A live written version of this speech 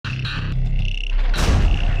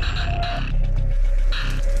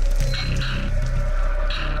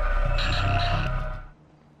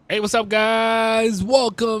Hey, what's up, guys?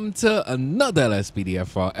 Welcome to another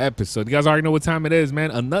Lspdfr episode. You guys already know what time it is,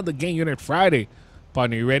 man. Another Game Unit Friday.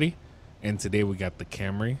 Partner, you ready? And today we got the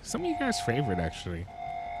Camry. Some of you guys' favorite, actually.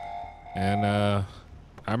 And I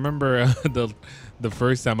remember the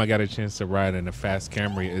first time I got a chance to ride in a fast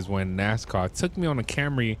Camry is when NASCAR took me on a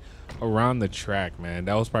Camry around the track, man.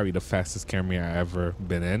 That was probably the fastest Camry I ever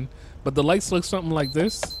been in. But the lights look something like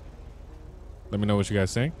this. Let me know what you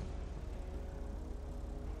guys think.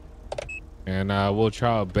 And we'll try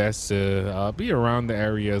our best to be around the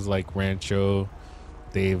areas like Rancho,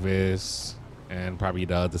 Davis, and probably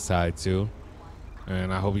the other side too.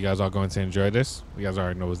 And I hope you guys are going to enjoy this. You guys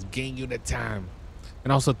already know it's Game Unit time.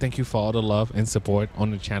 And also thank you for all the love and support on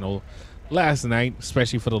the channel last night,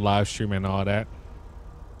 especially for the live stream and all that.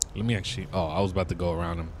 Let me actually, oh, I was about to go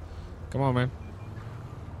around him. Come on, man.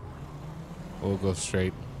 We'll go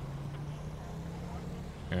straight.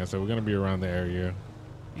 Yeah, so we're going to be around the area.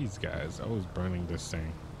 These guys always burning this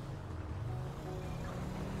thing.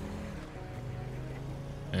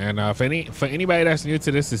 And for anybody that's new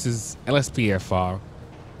to this is Lspdfr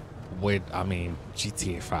with,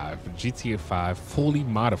 GTA 5. GTA 5 fully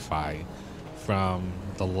modified from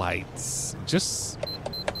the lights, just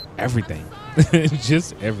everything.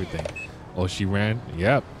 Just everything. Oh, she ran?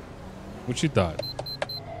 Yep. What you thought?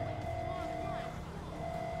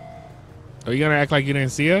 Are you gonna act like you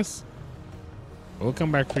didn't see us? We'll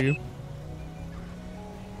come back for you.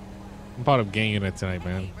 I'm part of Game Unit tonight,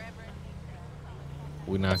 man.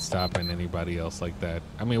 We're not stopping anybody else like that.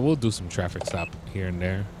 I mean, we'll do some traffic stop here and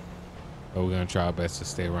there, but we're gonna try our best to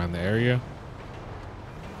stay around the area.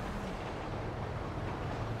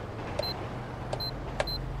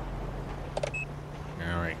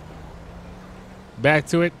 All right. Back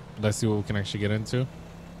to it. Let's see what we can actually get into.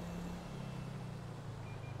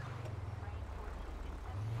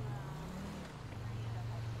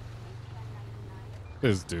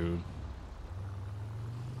 This dude.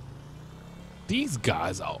 These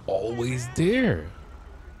guys are always there.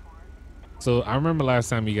 So I remember last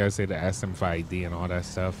time you guys said to ask them for ID and all that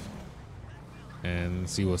stuff and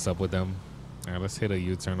see what's up with them. All right, let's hit a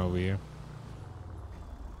U-turn over here.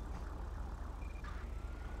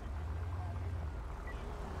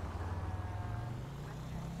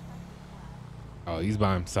 Oh, he's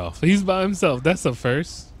by himself. He's by himself. That's a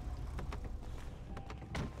first.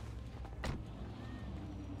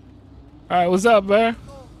 All right, what's up, man?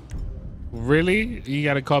 Really? You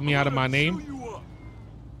gotta call me out of my name?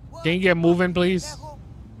 Can you get moving, please?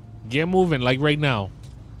 Get moving, like right now.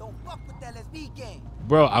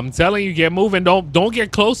 Bro, I'm telling you, get moving. Don't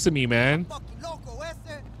get close to me, man.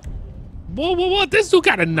 Whoa. This dude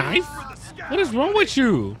got a knife? What is wrong with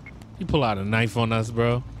you? He pull out a knife on us,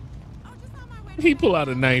 bro. He pull out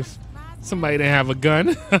a knife. Somebody didn't have a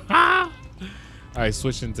gun. All right,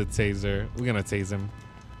 switching to taser. We're gonna tase him.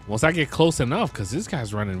 Once I get close enough, because this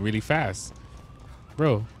guy's running really fast.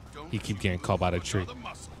 Bro, he keep getting caught by the tree.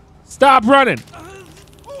 Stop running!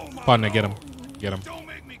 Partner, get him. Get him.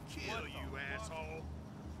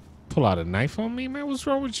 Pull out a knife on me, man? What's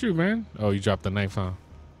wrong with you, man? Oh, you dropped the knife, huh?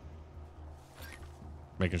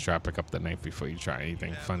 Making sure I pick up the knife before you try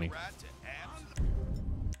anything funny.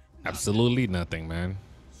 Absolutely nothing, man.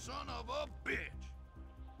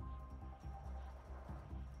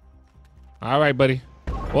 All right, buddy.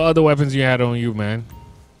 What other weapons you had on you, man?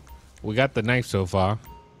 We got the knife so far.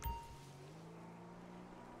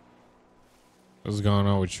 What's going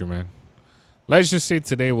on with you, man? Let's just say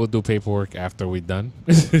today we'll do paperwork after we're done.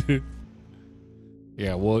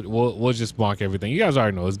 Yeah, we'll just mark everything. You guys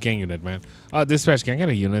already know it's Gang Unit, man. Dispatch, can I get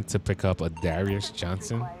a unit to pick up a Darius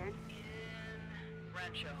Johnson?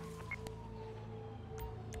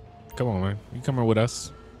 Come on, man. You coming with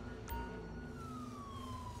us?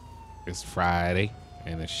 It's Friday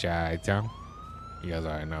in the Chi-Town. You guys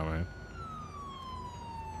already know, man.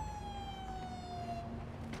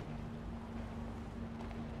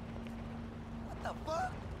 What the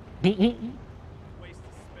fuck?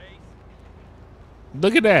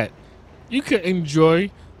 Look at that. You could enjoy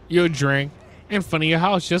your drink in front of your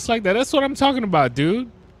house just like that. That's what I'm talking about, dude.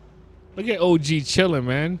 Look at OG chilling,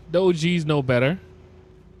 man. The OGs know better.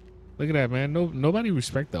 Look at that, man. Nobody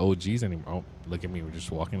respect the OGs anymore. Oh, look at me. We're just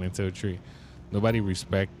walking into a tree. Nobody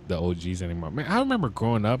respect the OGs anymore. Man, I remember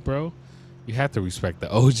growing up, bro. You had to respect the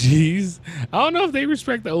OGs. I don't know if they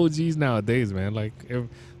respect the OGs nowadays, man. Like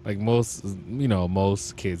most,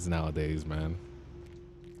 most kids nowadays, man.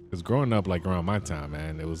 Because growing up, like around my time,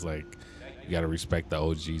 man, it was like you got to respect the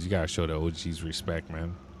OGs. You got to show the OGs respect,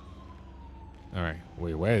 man. All right.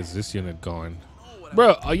 Wait, where is this unit going?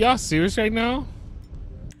 Bro, are y'all serious right now?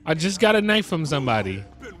 I just got a knife from somebody.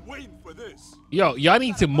 Been waiting for this. Yo, y'all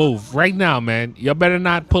need to move right now, man. Y'all better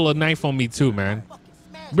not pull a knife on me too, man.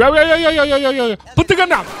 Yo. Put the gun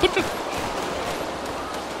down.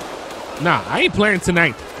 Nah, I ain't playing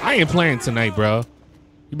tonight. Bro.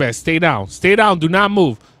 You better stay down. Stay down. Do not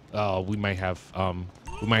move. We might have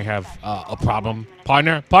a problem.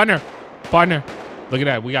 Partner. Look at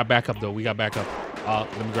that. We got backup though. Let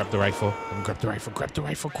me grab the rifle. Grab the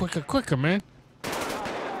rifle. Quicker, man.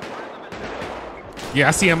 Yeah,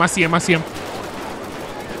 I see him.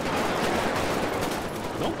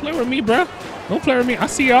 Don't play with me, bro. Don't play with me. I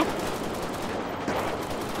see y'all.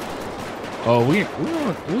 Oh,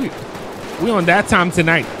 we on that time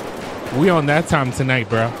tonight.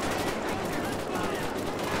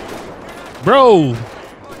 Bro.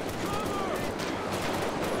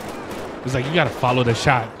 It's like you gotta follow the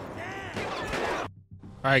shot.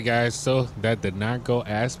 All right, guys. So that did not go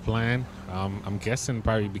as planned. I'm guessing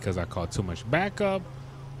probably because I caught too much backup,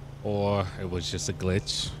 or it was just a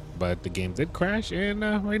glitch. But the game did crash, and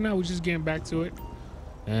right now we're just getting back to it.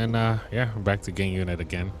 And yeah, we're back to gang unit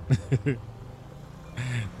again.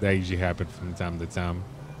 That usually happens from time to time.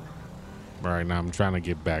 Right now, I'm trying to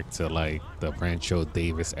get back to like the Rancho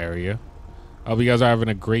Davis area. I hope you guys are having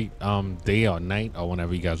a great day or night, or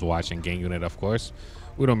whenever you guys are watching gang unit. Of course,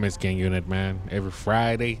 we don't miss gang unit, man. Every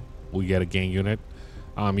Friday we get a gang unit.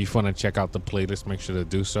 If you want to check out the playlist, make sure to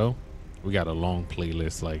do so. We got a long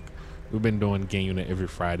playlist. Like, we've been doing gang unit every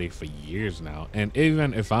Friday for years now, and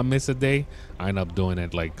even if I miss a day, I end up doing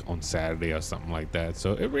it like on Saturday or something like that.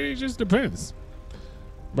 So it really just depends.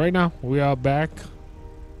 Right now we are back.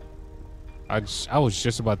 I was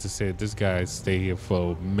just about to say this guy stay here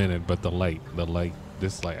for a minute, but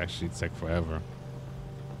this light actually take forever.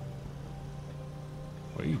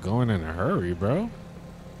 Where you going in a hurry, bro?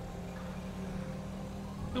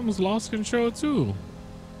 I almost lost control too.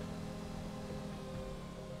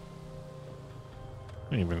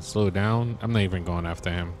 I ain't even slow down. I'm not even going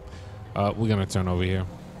after him. We're gonna turn over here.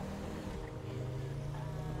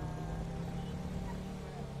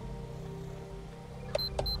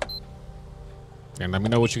 And let me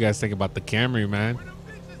know what you guys think about the Camry, man.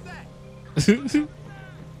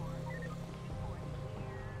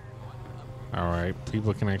 All right,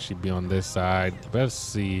 people can actually be on this side. Let's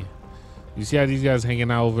see. You see how these guys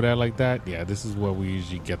hanging out over there like that? Yeah, this is where we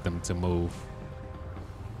usually get them to move.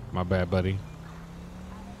 My bad, buddy.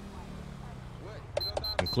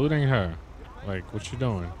 Including her. Like, what you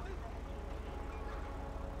doing?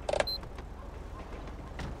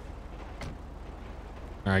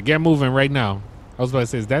 All right, get moving right now. I was about to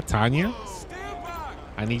say, is that Tanya?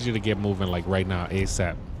 I need you to get moving like right now,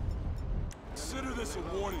 ASAP.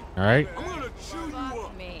 All right.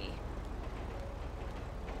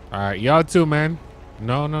 All right, y'all too, man.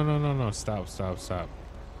 No. Stop.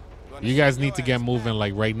 You guys need to get moving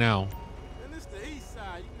like right now.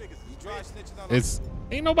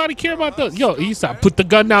 Ain't nobody care about those. Yo, Eastside, put the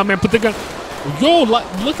gun down, man. Put the gun. Yo,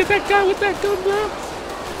 look at that guy with that gun, bro.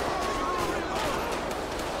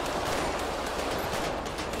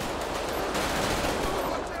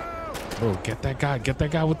 Bro, get that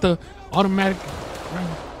guy with the automatic.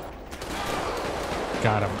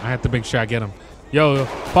 Got him. I have to make sure I get him. Yo,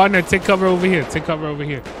 partner, take cover over here.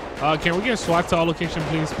 Can we get SWAT to our location,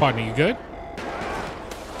 please? Partner, you good?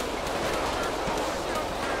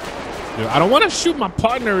 Yo, I don't want to shoot my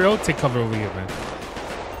partner, yo. Take cover over here, man.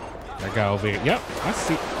 That guy over here. Yep, I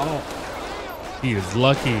see. Oh, he is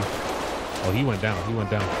lucky. Oh, he went down.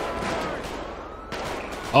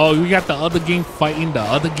 Oh, we got the other gang fighting the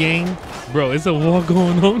other gang. Bro, it's a war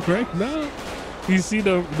going on right now. You see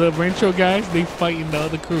the Rancho guys? They fighting the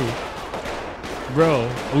other crew. Bro,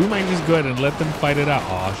 we might just go ahead and let them fight it out.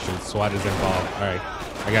 Oh, shit. SWAT is involved. All right.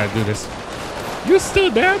 I got to do this. You still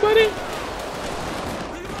there, buddy?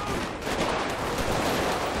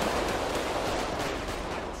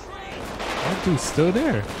 That dude's still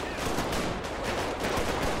there.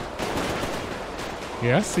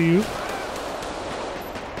 Yeah, I see you.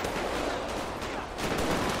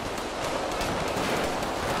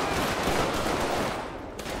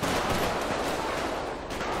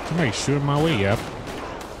 Somebody shooting my way, yep.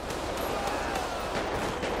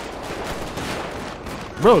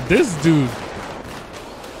 Bro, this dude.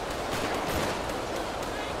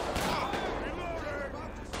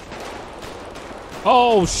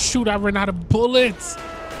 Oh, shoot, I ran out of bullets.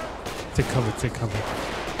 Take cover.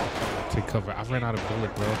 I ran out of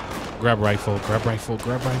bullets, bro. Grab rifle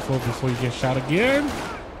before you get shot again.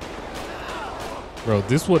 Bro,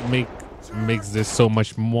 this would makes this so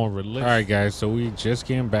much more realistic. All right, guys, so we just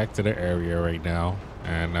came back to the area right now,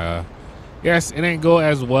 and yes, it ain't go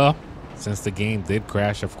as well since the game did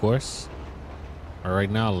crash, of course. All right,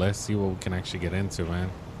 now let's see what we can actually get into, man.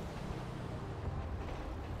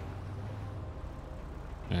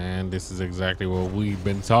 And this is exactly what we've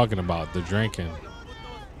been talking about, the drinking.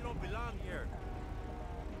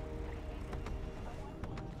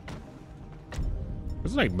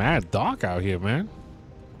 It's like mad dark out here, man.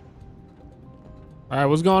 All right,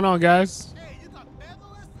 what's going on, guys?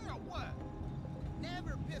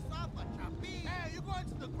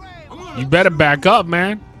 You better back up,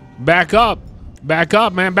 man. Back up. Back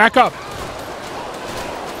up, man. Back up.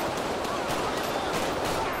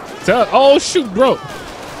 Oh, shoot, bro.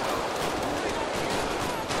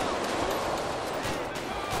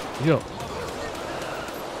 Yo.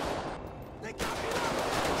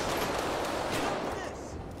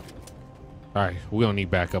 All right, we don't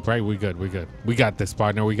need backup, right? We good, we good. We got this,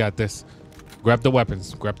 partner, we got this. Grab the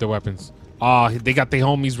weapons, grab the weapons. They got their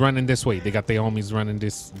homies running this way. They got their homies running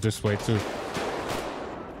this way too.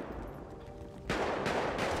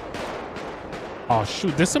 Oh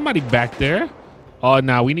shoot, there's somebody back there. Oh,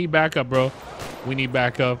 nah, we need backup, bro. We need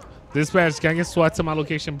backup. Dispatch, can I get SWAT to my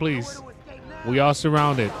location, please? We all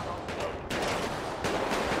surrounded.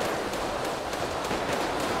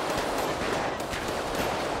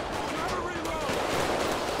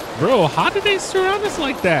 Bro, how did they surround us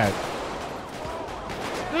like that?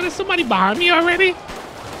 Oh, there's somebody behind me already?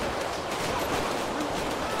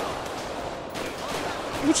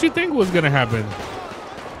 What you think was gonna happen?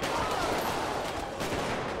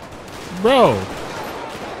 Bro.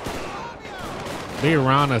 They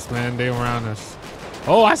around us, man. They around us.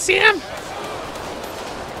 Oh, I see him.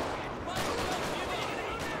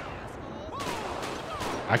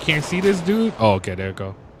 I can't see this dude. Oh, okay, there we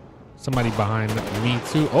go. Somebody behind me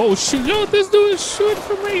too. Oh shoot, yo, this dude is shooting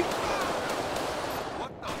for me.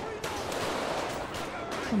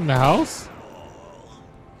 From the house?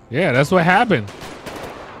 Yeah, that's what happened.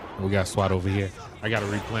 We got SWAT over here. I gotta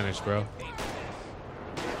replenish, bro.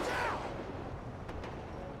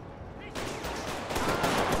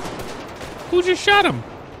 Who just shot him?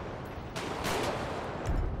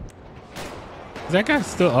 Is that guy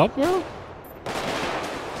still up, bro?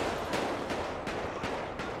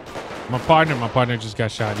 My partner just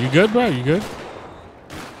got shot. You good, bro? You good?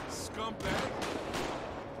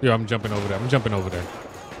 Yo, I'm jumping over there. I'm jumping over there.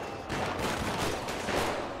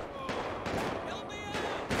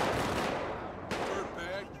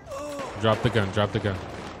 Drop the gun. Drop the gun.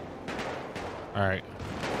 All right.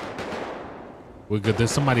 We're good.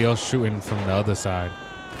 There's somebody else shooting from the other side.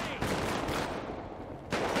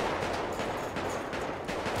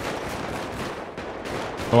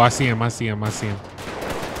 Oh, I see him. I see him. I see him.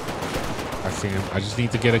 I see him. I just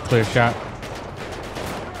need to get a clear shot.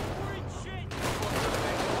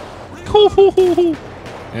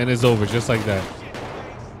 And it's over just like that.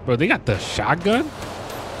 Bro, they got the shotgun?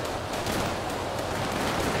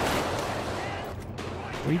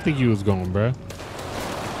 Where do you think he was going, bro?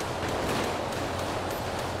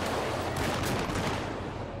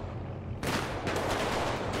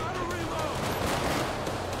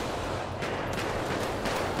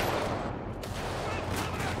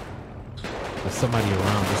 There's somebody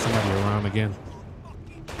around. There's somebody around again.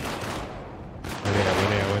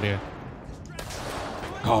 We're there.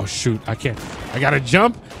 Oh, shoot. I can't. I got to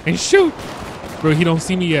jump and shoot. Bro, he don't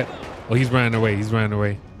see me yet. Oh, he's running away. He's running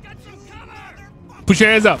away. Put your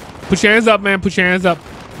hands up. Put your hands up, man. Put your hands up.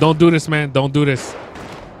 Don't do this, man. Don't do this.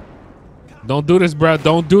 Don't do this, bro.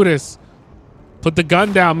 Don't do this. Put the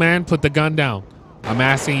gun down, man. Put the gun down. I'm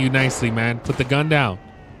asking you nicely, man. Put the gun down.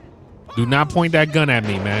 Do not point that gun at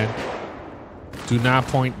me, man. Do not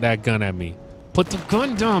point that gun at me. Put the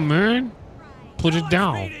gun down, man. Put it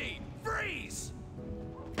down.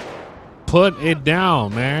 Put it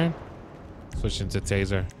down, man. Switching to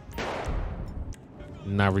taser.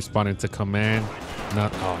 Not responding to command.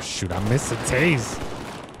 Not. Oh shoot! I missed the tase.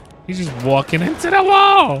 He's just walking into the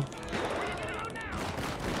wall.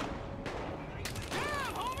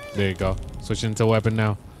 There you go. Switching to weapon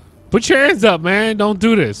now. Put your hands up, man. Don't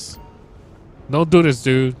do this. Don't do this,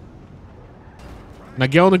 dude. Now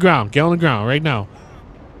get on the ground. Get on the ground right now.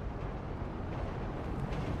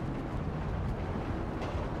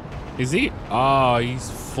 Is he? Oh, he's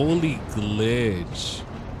fully glitched.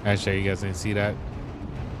 Actually, you guys didn't see that.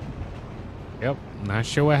 Yep. Not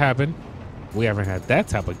sure what happened. We haven't had that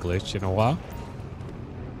type of glitch in a while.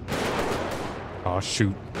 Oh,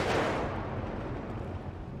 shoot.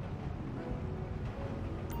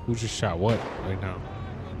 Who just shot what right now?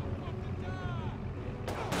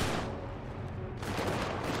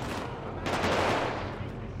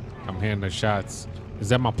 I'm hearing the shots. Is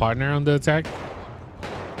that my partner on the attack?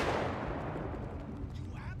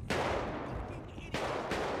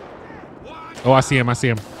 Oh, I see him. I see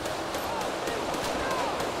him.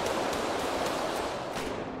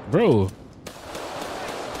 Bro.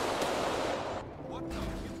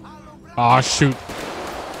 Oh, shoot.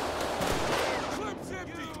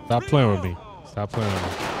 Stop playing with me. Stop playing with me.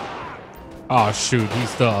 Oh, shoot. He's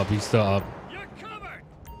still up. He's still up.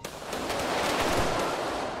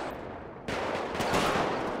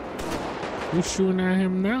 Who's shooting at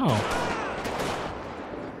him now?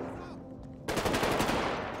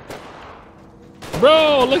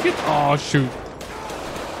 Bro, look at... Oh, shoot.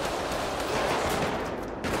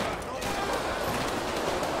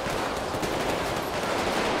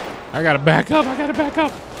 I gotta back up. I gotta back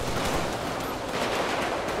up.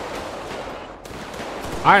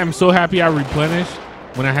 I am so happy I replenished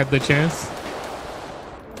when I had the chance.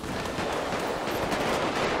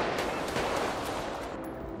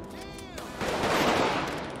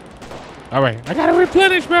 All right, I gotta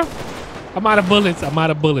replenish, bro. I'm out of bullets. I'm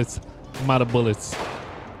out of bullets. I'm out of bullets.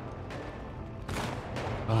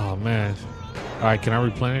 Oh, man. All right, can I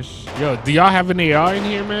replenish? Yo, do y'all have an AR in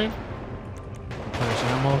here, man? Replenish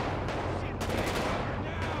ammo.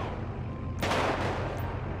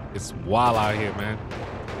 It's wild out here, man.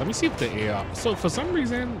 Let me see if the AR. So for some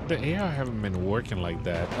reason, the AR haven't been working like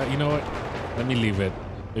that. You know what? Let me leave it.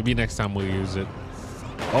 Maybe next time we'll use it.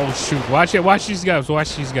 Oh, shoot. Watch it. Watch these guys.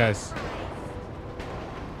 Watch these guys.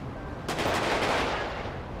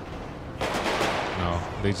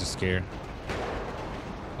 They just scared.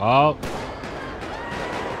 Oh.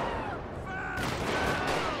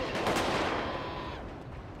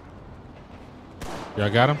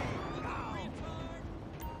 Y'all got him?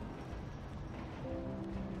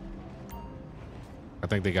 I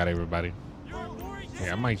think they got everybody.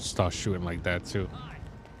 Yeah, I might start shooting like that too.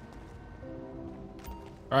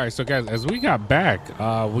 All right, so guys, as we got back,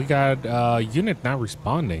 we got unit not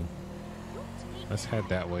responding. Let's head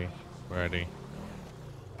that way. Where are they?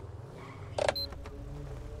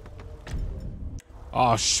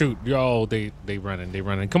 Oh shoot, yo, they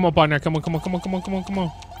running. Come on, partner. Come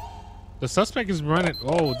on. The suspect is running.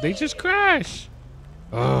 Oh, they just crashed.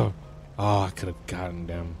 Oh, I could have gotten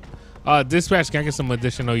them. Dispatch, can I get some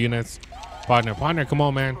additional units? Partner, come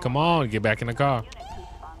on, man. Come on, get back in the car.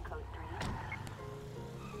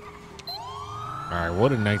 All right,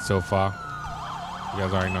 what a night so far. You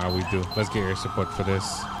guys already know how we do. Let's get air support for this.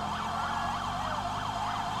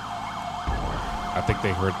 I think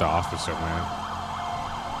they hurt the officer, man.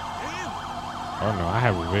 Oh no, I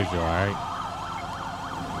have a visual, all right?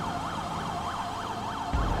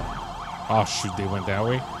 Oh shoot, they went that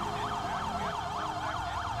way?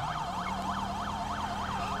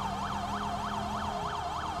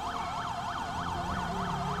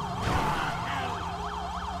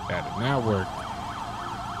 That did not work.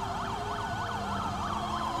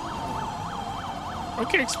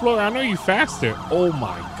 Okay, Explorer, I know you faster. Oh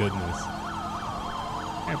my goodness.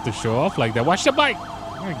 I have to show off like that. Watch the bike.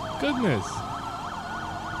 My goodness.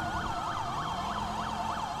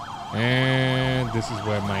 And this is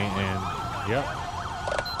where it might end. Yep.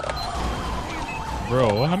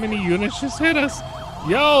 Bro, how many units just hit us?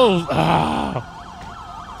 Yo!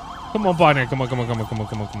 Come on, partner. Come on.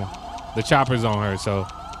 The chopper's on her, so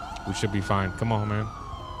we should be fine. Come on, man.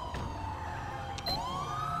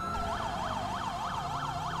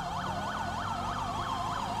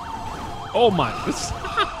 Oh my.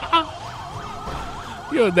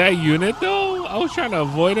 Yo, that unit though, I was trying to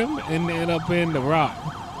avoid him and end up in the rock.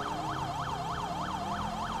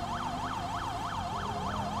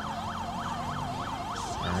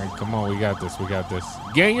 Come on, we got this.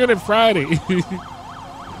 Gang unit Friday.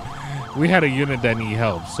 We had a unit that need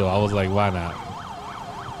help, so I was like, why not?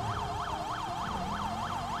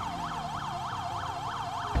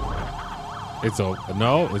 It's over.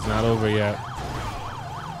 No, it's not over yet.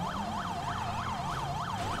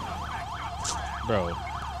 Bro,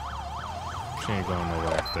 she ain't going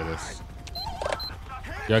nowhere after this.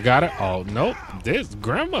 Y'all got it? Oh, nope. This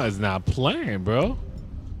grandma is not playing, bro.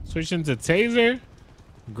 Switching to taser.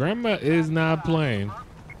 Grandma is not playing.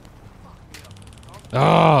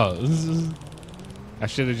 Oh, I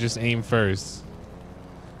should have just aimed first.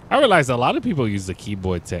 I realized a lot of people use the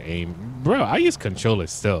keyboard to aim. Bro, I use controller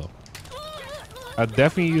still. I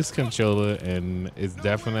definitely use controller, and it's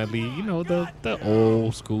definitely, you know, the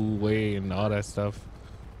old school way and all that stuff.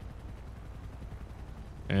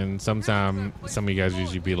 And sometimes some of you guys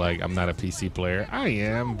usually be like, I'm not a PC player. I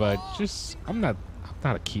am, but just I'm not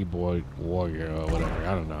a keyboard warrior or whatever.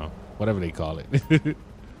 I don't know. Whatever they call it.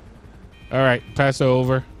 All right, pass it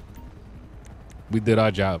over. We did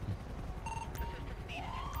our job.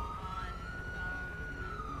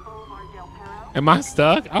 Am I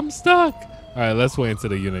stuck? I'm stuck. All right, let's wait until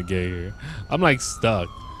the unit get here. I'm like stuck.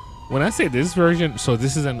 When I say this version, so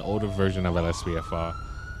this is an older version of Lspdfr.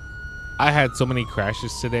 I had so many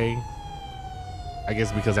crashes today. I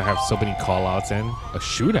guess because I have so many call outs and a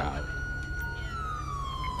shootout.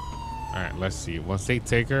 All right, let's see. Once they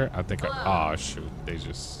take her, I think oh shoot, they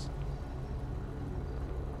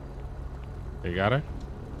got her.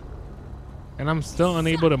 And I'm still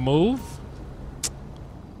unable to move?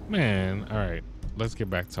 Man, all right. Let's get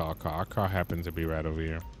back to our car. Our car happens to be right over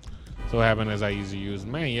here. So what happened is I usually use,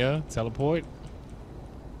 teleport.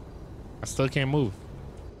 I still can't move.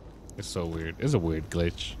 It's so weird. It's a weird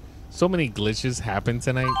glitch. So many glitches happen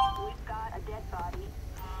tonight. We've got a dead body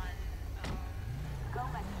on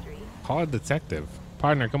Gomez Street. Call a detective.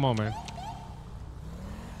 Partner, come on, man.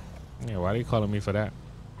 Yeah, why are you calling me for that?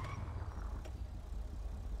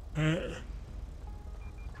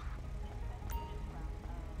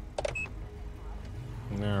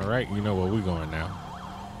 All right, you know where we're going now.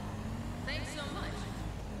 Thanks so much.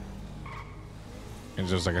 And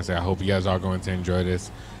just like I said, I hope you guys are going to enjoy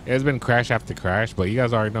this. It's been crash after crash, but you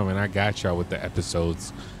guys already know, man, I got y'all with the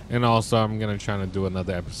episodes. And also, I'm going to try to do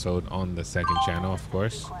another episode on the second channel, of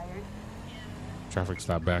course. Traffic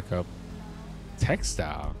stop back up.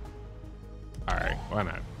 Textile. All right, why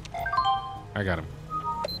not? I got him.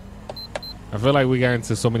 I feel like we got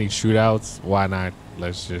into so many shootouts. Why not?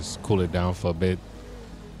 Let's just cool it down for a bit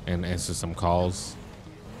and answer some calls,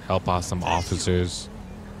 help out some officers.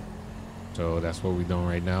 So that's what we're doing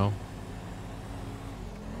right now.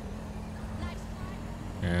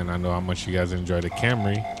 And I know how much you guys enjoy the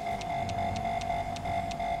Camry.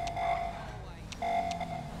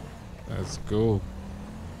 Let's go.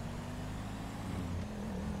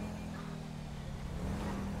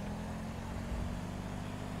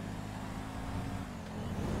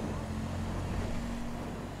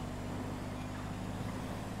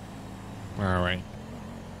 All right.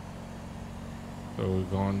 So we're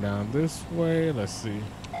going down this way. Let's see.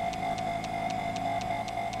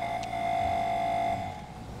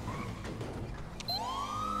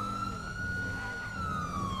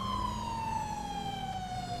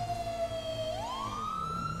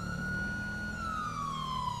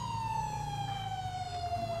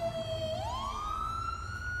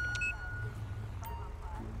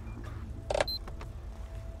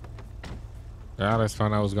 Yeah, let's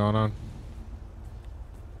find out what's going on.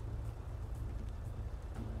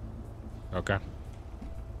 Okay.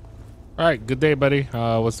 All right. Good day, buddy.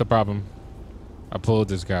 What's the problem? I pulled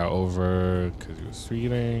this guy over because he was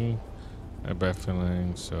speeding. I had bad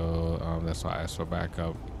feeling, so that's why I asked for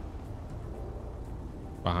backup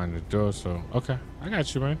behind the door. So okay, I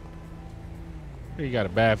got you, man. You got a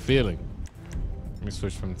bad feeling. Let me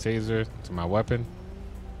switch from taser to my weapon.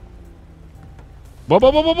 Whoa,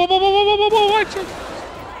 whoa, whoa, whoa, whoa, whoa, whoa, whoa, whoa, watch it.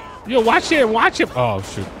 Yo, watch it, watch him. Oh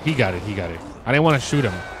shoot, he got it, he got it. I didn't want to shoot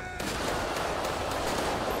him.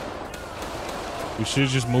 We should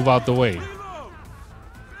just move out the way.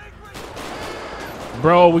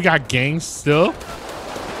 Bro, we got gangs still?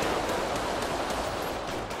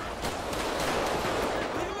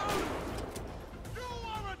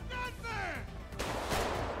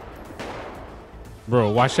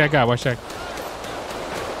 Bro, watch that guy, watch that.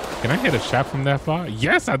 Can I hit a shot from that far?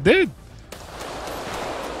 Yes, I did.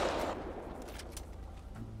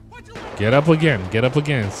 Get up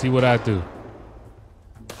again, see what I do.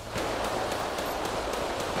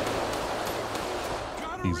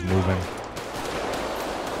 He's moving.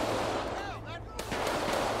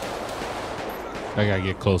 I gotta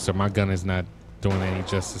get closer. My gun is not doing any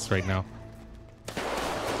justice right now.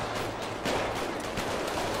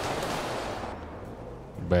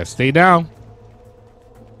 Better stay down.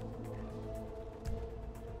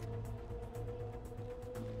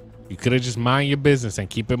 You could have just mind your business and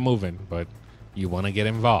keep it moving, but you want to get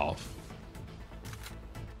involved.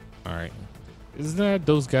 All right. Isn't that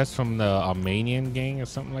those guys from the Armenian gang or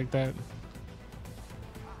something like that?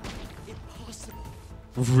 Impossible.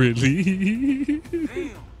 Really?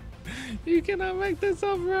 Damn. You cannot make this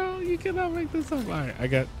up, bro. You cannot make this up. All right, I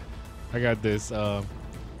got this. Let's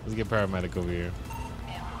get paramedic over here.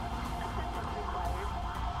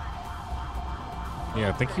 Yeah,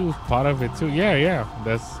 I think he was part of it too. Yeah,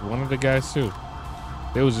 that's one of the guys too.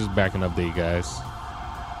 They was just backing up the guys.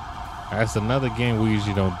 That's another game we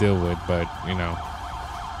usually don't deal with, but you know,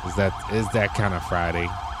 is that kind of Friday?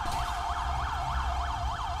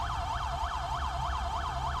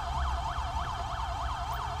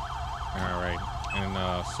 All right,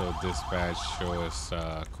 and so dispatch show us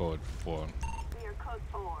code 4.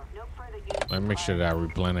 Let me make sure that I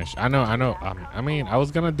replenish. I know. I mean, I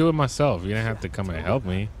was gonna do it myself. You didn't have to come and help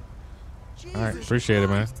me. All right, appreciate it,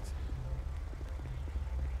 man.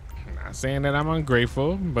 Not saying that I'm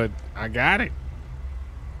ungrateful, but I got it.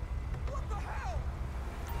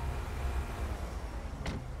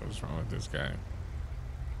 What's wrong with this guy?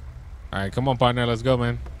 All right, come on, partner. Let's go,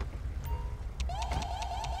 man.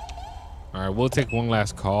 All right, we'll take one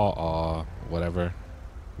last call or whatever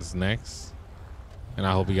is next. And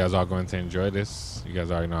I hope you guys are going to enjoy this. You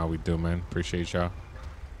guys already know how we do, man. Appreciate y'all.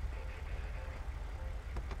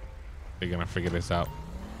 They're going to figure this out.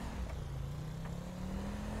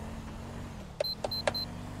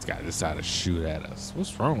 This guy decided to shoot at us.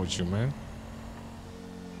 What's wrong with you, man?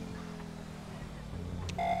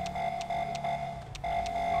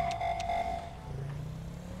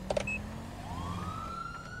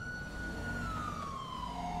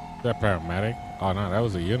 Is that paramedic? Oh, no, that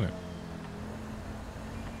was a unit.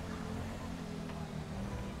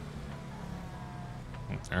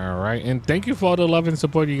 All right, and thank you for all the love and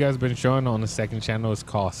support you guys been showing on the second channel. It's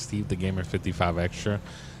called Steve the Gamer 55 Extra.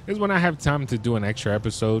 It's when I have time to do an extra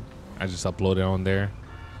episode, I just upload it on there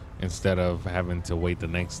instead of having to wait the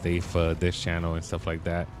next day for this channel and stuff like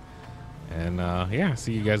that. And yeah, I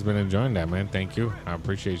see you guys been enjoying that, man. Thank you. I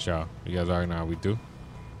appreciate y'all. You guys already know how we do.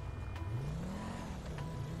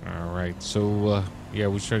 All right, so yeah,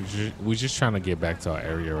 we're just trying to get back to our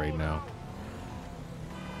area right now.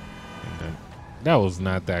 And then, that was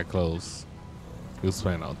not that close. He was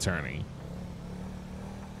planning on turning.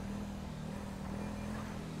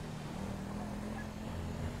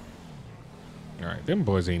 All right, them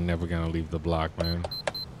boys ain't never gonna leave the block, man.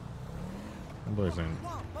 Them boys ain't.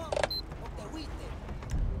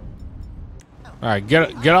 All right,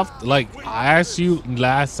 get off. Like I asked you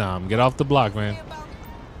last time, get off the block, man.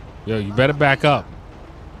 Yo, you better back up.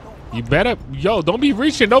 You better, yo, don't be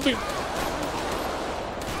reaching. Don't be.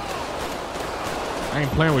 I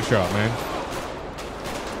ain't playing with y'all, man.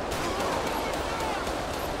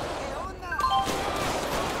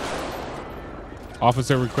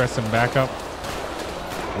 Officer requesting backup.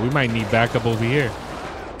 We might need backup over here.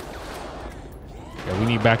 Yeah, we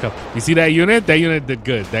need backup. You see that unit? That unit did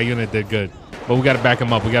good. That unit did good. But we gotta back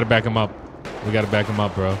him up. We gotta back him up. We gotta back him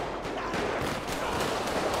up, bro.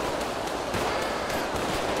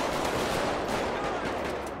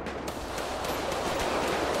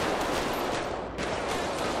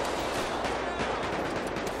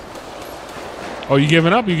 Oh, you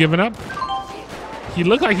giving up? You giving up? He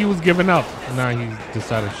looked like he was giving up. Nah, he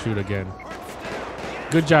decided to shoot again.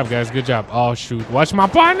 Good job, guys. Good job. Oh, shoot. Watch my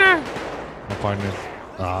partner. My partner.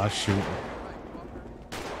 Oh, shoot.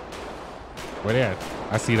 Where they at?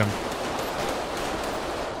 I see them.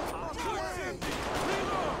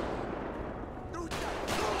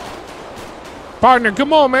 Partner,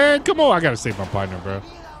 come on, man. Come on. I got to save my partner, bro.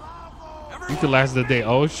 You could last the day.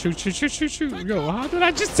 Oh, shoot, shoot, shoot, shoot, shoot. Yo, how did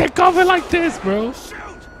I just take cover like this, bro?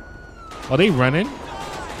 Are they running?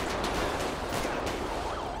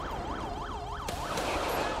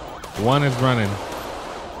 One is running.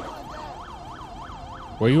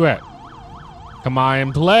 Where you at? Come on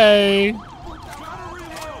and play.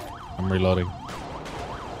 I'm reloading.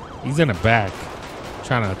 He's in the back,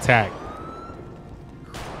 trying to attack.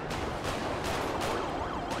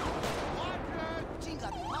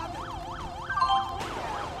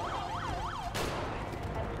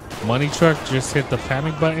 Money truck just hit the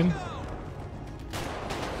panic button.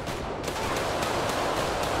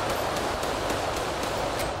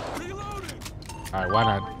 All right, why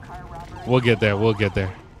not? We'll get there. We'll get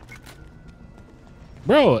there.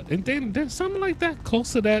 Bro, and then there's something like that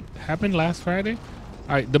close to that happened last Friday.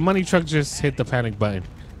 All right, the money truck just hit the panic button.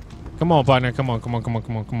 Come on, partner. Come on, come on, come on,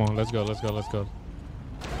 come on, come on. Let's go, let's go, let's go.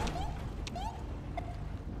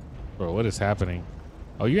 Bro, what is happening?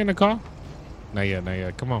 Oh, you in the car? Not yet, not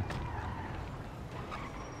yet. Come on.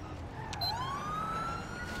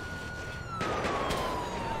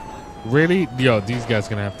 Really? Yo, these guys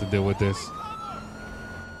gonna have to deal with this.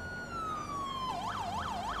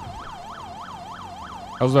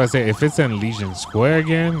 I was about to say, if it's in Legion Square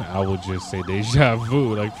again, I would just say deja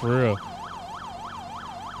vu, like for real.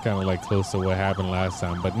 Kind of like close to what happened last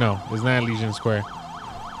time, but no, it's not in Legion Square.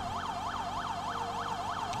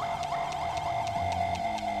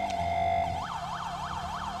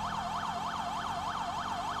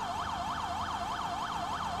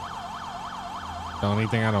 The only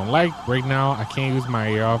thing I don't like right now, I can't use my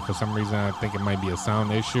ear off for some reason. I think it might be a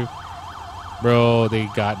sound issue. Bro, they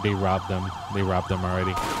robbed them. They robbed them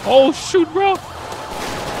already. Oh, shoot, bro.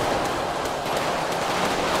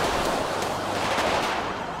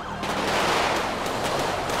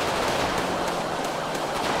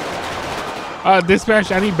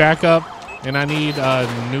 Dispatch, I need backup and I need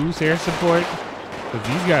news air support. Because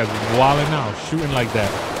these guys are wilding out, shooting like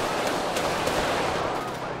that.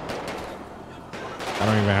 I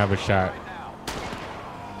don't even have a shot.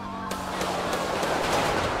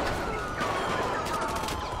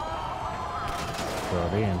 Bro,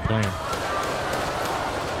 they ain't playing.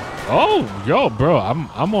 Oh, yo, bro,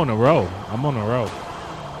 I'm on a roll. I'm on a roll.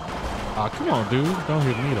 Oh, come on, dude. Don't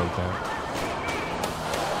hit me like that.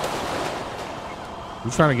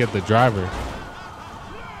 We're trying to get the driver.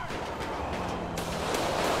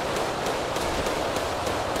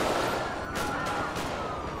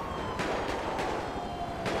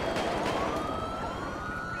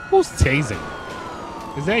 Who's tasing?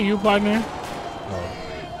 Is that you, partner? Oh.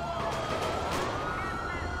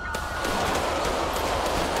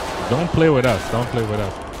 Don't play with us. Don't play with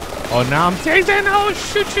us. Oh, now I'm tasing. Oh,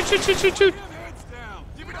 shoot, shoot, shoot, shoot, shoot, shoot.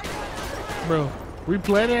 Bro,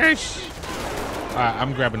 replenish. All right,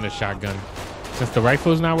 I'm grabbing the shotgun. Since the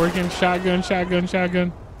rifle's not working, shotgun, shotgun,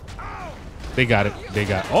 shotgun. They got it. They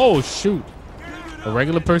got it. Oh, shoot. A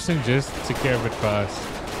regular person just took care of it for us.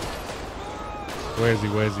 Where is he?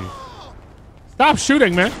 Where is he? Stop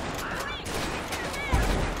shooting, man.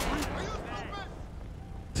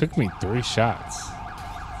 Took me 3 shots.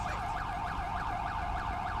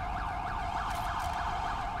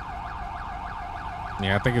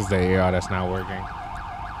 Yeah, I think it's the AR that's not working.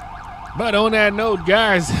 But on that note,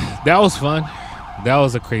 guys, that was fun. That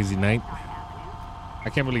was a crazy night. I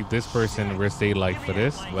can't believe this person risked their life for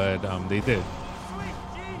this, but they did.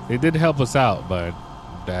 They did help us out, but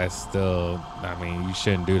that's still, I mean, you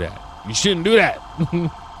shouldn't do that. You shouldn't do that.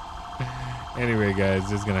 Anyway, guys,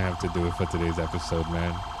 just gonna have to do it for today's episode,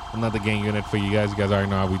 man. Another gang unit for you guys. You guys already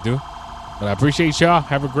know how we do. But I appreciate y'all.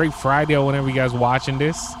 Have a great Friday or whenever you guys watching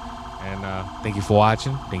this. And thank you for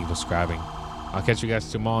watching. Thank you for subscribing. I'll catch you guys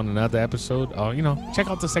tomorrow on another episode. You know, check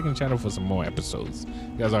out the second channel for some more episodes.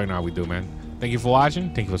 You guys already know how we do, man. Thank you for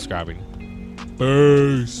watching. Thank you for subscribing.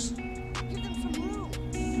 Peace.